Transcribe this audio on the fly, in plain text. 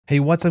Hey,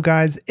 what's up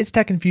guys? It's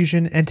Tech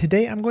Confusion, and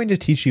today I'm going to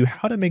teach you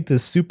how to make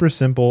this super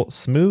simple,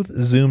 smooth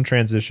zoom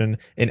transition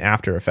in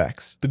After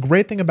Effects. The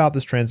great thing about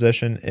this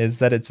transition is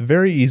that it's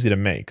very easy to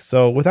make.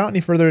 So without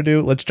any further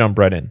ado, let's jump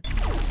right in.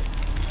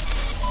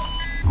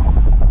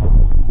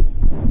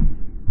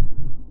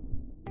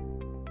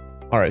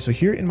 Alright, so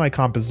here in my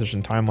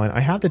composition timeline,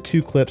 I have the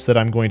two clips that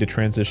I'm going to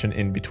transition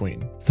in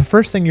between. The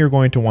first thing you're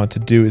going to want to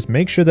do is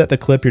make sure that the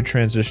clip you're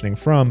transitioning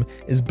from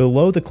is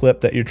below the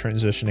clip that you're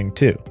transitioning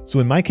to. So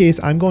in my case,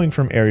 I'm going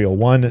from Aerial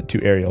 1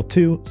 to Aerial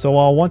 2, so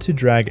I'll want to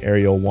drag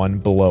Aerial 1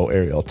 below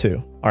Aerial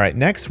 2. Alright,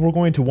 next we're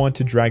going to want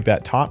to drag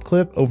that top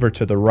clip over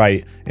to the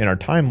right in our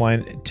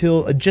timeline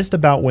till just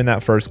about when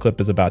that first clip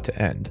is about to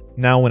end.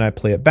 Now when I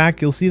play it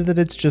back, you'll see that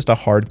it's just a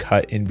hard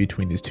cut in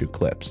between these two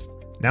clips.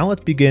 Now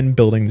let's begin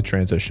building the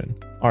transition.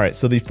 Alright,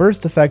 so the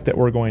first effect that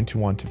we're going to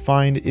want to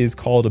find is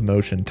called a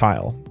motion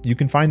tile. You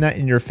can find that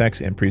in your effects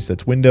and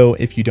presets window.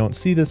 If you don't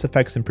see this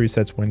effects and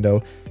presets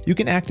window, you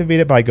can activate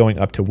it by going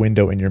up to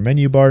window in your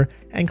menu bar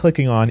and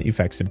clicking on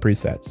effects and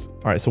presets.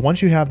 Alright, so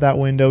once you have that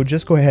window,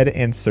 just go ahead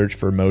and search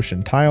for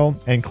motion tile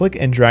and click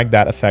and drag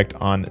that effect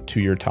on to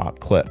your top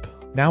clip.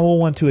 Now we'll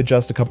want to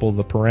adjust a couple of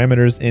the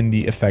parameters in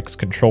the effects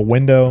control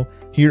window.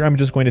 Here I'm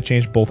just going to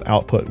change both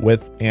output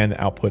width and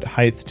output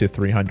height to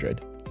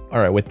 300.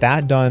 Alright, with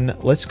that done,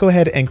 let's go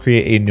ahead and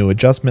create a new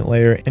adjustment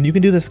layer, and you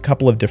can do this a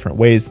couple of different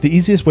ways. The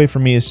easiest way for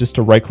me is just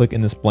to right click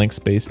in this blank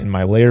space in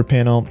my layer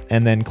panel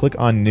and then click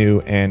on new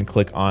and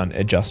click on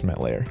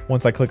adjustment layer.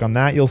 Once I click on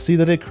that, you'll see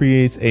that it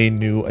creates a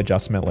new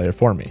adjustment layer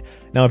for me.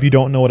 Now, if you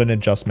don't know what an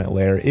adjustment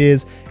layer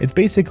is, it's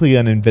basically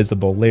an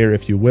invisible layer,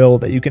 if you will,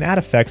 that you can add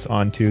effects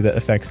onto that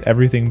affects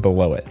everything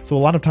below it. So a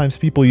lot of times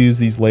people use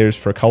these layers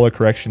for color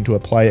correction to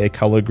apply a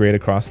color grade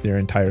across their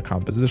entire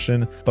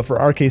composition. But for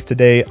our case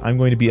today, I'm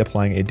going to be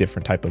applying a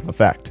different type of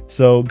effect.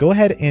 So go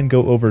ahead and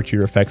go over to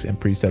your effects and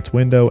presets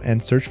window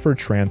and search for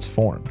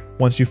transform.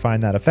 Once you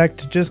find that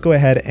effect, just go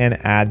ahead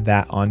and add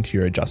that onto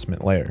your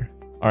adjustment layer.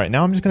 Alright,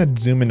 now I'm just going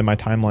to zoom into my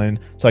timeline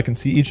so I can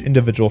see each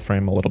individual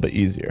frame a little bit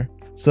easier.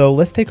 So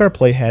let's take our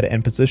playhead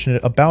and position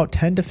it about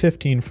 10 to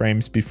 15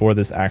 frames before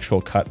this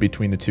actual cut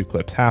between the two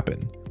clips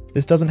happen.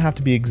 This doesn't have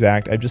to be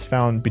exact, I've just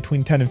found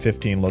between 10 and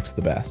 15 looks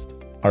the best.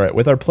 Alright,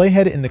 with our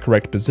playhead in the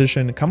correct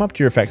position, come up to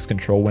your effects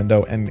control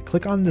window and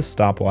click on this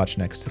stopwatch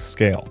next to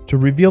scale. To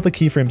reveal the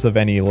keyframes of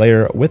any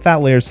layer, with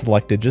that layer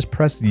selected, just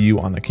press U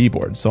on the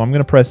keyboard. So I'm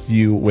going to press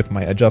U with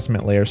my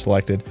adjustment layer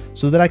selected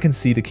so that I can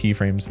see the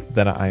keyframes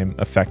that I'm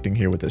affecting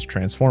here with this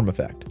transform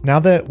effect. Now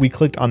that we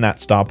clicked on that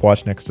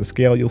stopwatch next to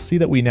scale, you'll see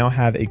that we now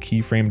have a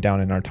keyframe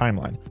down in our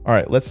timeline.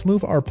 Alright, let's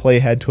move our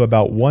playhead to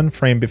about 1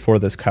 frame before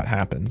this cut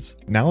happens.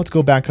 Now let's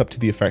go back up to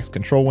the effects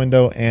control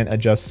window and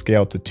adjust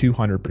scale to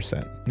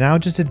 200%. Now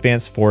just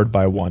advance forward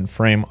by 1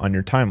 frame on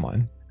your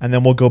timeline. And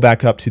then we'll go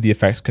back up to the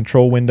effects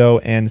control window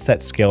and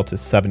set scale to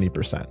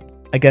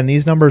 70%. Again,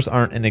 these numbers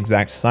aren't an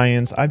exact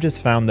science. I've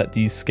just found that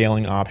these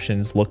scaling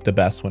options look the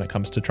best when it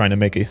comes to trying to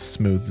make a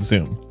smooth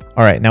zoom.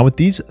 Alright, now with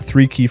these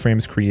 3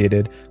 keyframes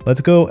created,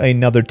 let's go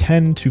another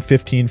 10 to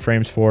 15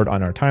 frames forward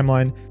on our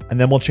timeline, and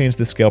then we'll change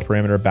the scale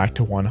parameter back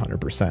to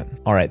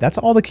 100%. Alright, that's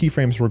all the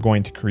keyframes we're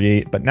going to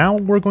create, but now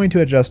we're going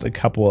to adjust a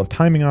couple of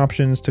timing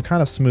options to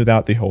kind of smooth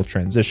out the whole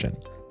transition.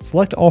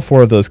 Select all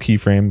 4 of those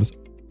keyframes,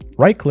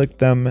 right-click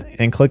them,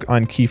 and click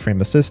on Keyframe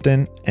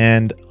Assistant,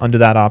 and under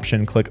that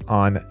option, click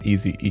on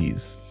Easy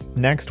Ease.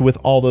 Next, with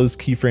all those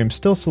keyframes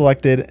still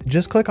selected,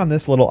 just click on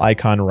this little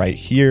icon right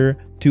here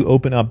to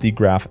open up the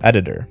graph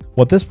editor.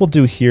 What this will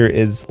do here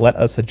is let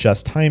us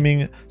adjust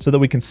timing so that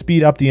we can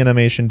speed up the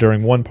animation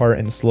during one part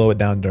and slow it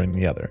down during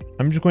the other.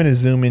 I'm just going to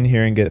zoom in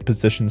here and get it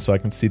positioned so I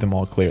can see them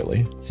all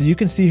clearly. So you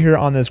can see here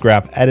on this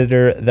graph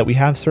editor that we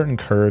have certain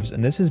curves,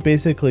 and this is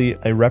basically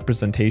a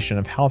representation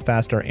of how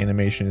fast our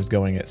animation is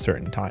going at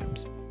certain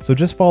times. So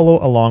just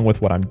follow along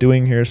with what I'm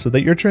doing here so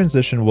that your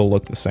transition will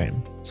look the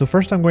same. So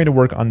first I'm going to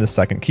work on the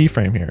second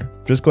keyframe here.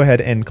 Just go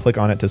ahead and click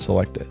on it to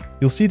select it.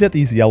 You'll see that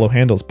these yellow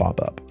handles pop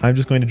up. I'm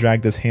just going to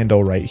drag this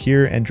handle right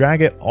here and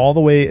drag it all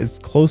the way as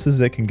close as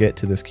it can get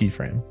to this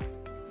keyframe.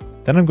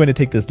 Then I'm going to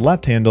take this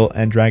left handle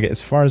and drag it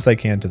as far as I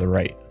can to the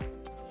right.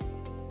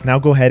 Now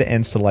go ahead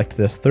and select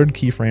this third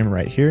keyframe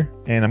right here,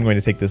 and I'm going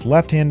to take this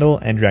left handle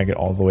and drag it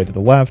all the way to the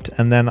left,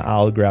 and then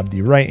I'll grab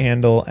the right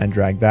handle and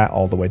drag that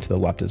all the way to the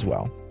left as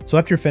well. So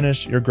after you're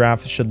finished, your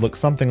graph should look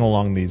something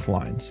along these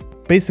lines.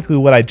 Basically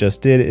what I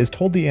just did is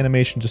told the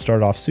animation to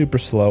start off super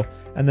slow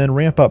and then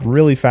ramp up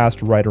really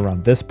fast right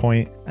around this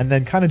point, and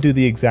then kind of do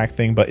the exact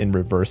thing but in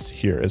reverse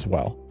here as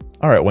well.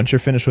 Alright, once you're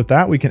finished with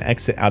that, we can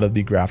exit out of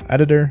the graph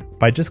editor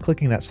by just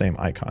clicking that same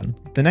icon.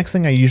 The next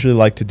thing I usually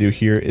like to do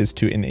here is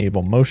to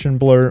enable motion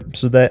blur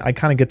so that I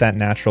kind of get that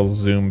natural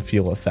zoom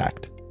feel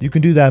effect. You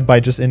can do that by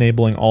just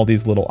enabling all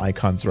these little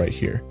icons right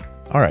here.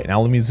 Alright,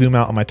 now let me zoom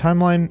out on my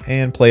timeline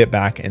and play it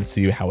back and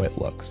see how it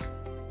looks.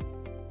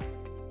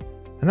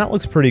 And that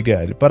looks pretty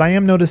good, but I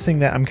am noticing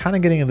that I'm kind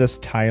of getting this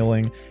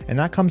tiling, and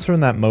that comes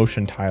from that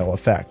motion tile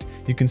effect.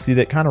 You can see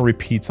that kind of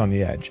repeats on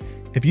the edge.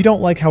 If you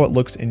don't like how it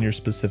looks in your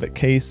specific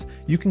case,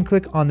 you can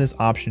click on this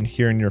option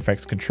here in your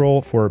effects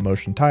control for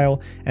motion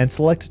tile and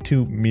select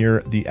to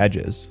mirror the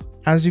edges.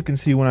 As you can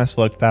see, when I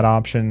select that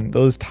option,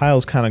 those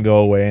tiles kind of go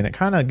away and it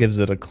kind of gives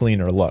it a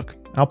cleaner look.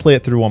 I'll play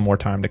it through one more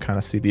time to kind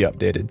of see the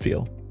updated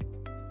feel.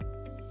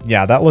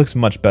 Yeah, that looks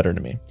much better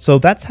to me. So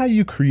that's how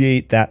you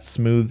create that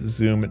smooth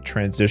zoom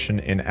transition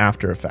in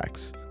After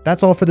Effects.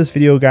 That's all for this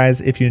video,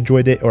 guys. If you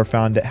enjoyed it or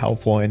found it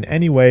helpful in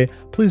any way,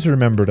 please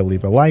remember to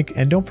leave a like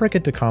and don't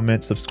forget to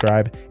comment,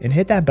 subscribe, and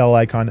hit that bell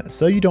icon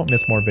so you don't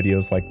miss more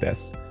videos like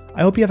this.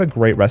 I hope you have a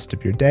great rest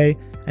of your day,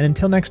 and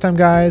until next time,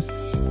 guys,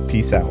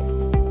 peace out.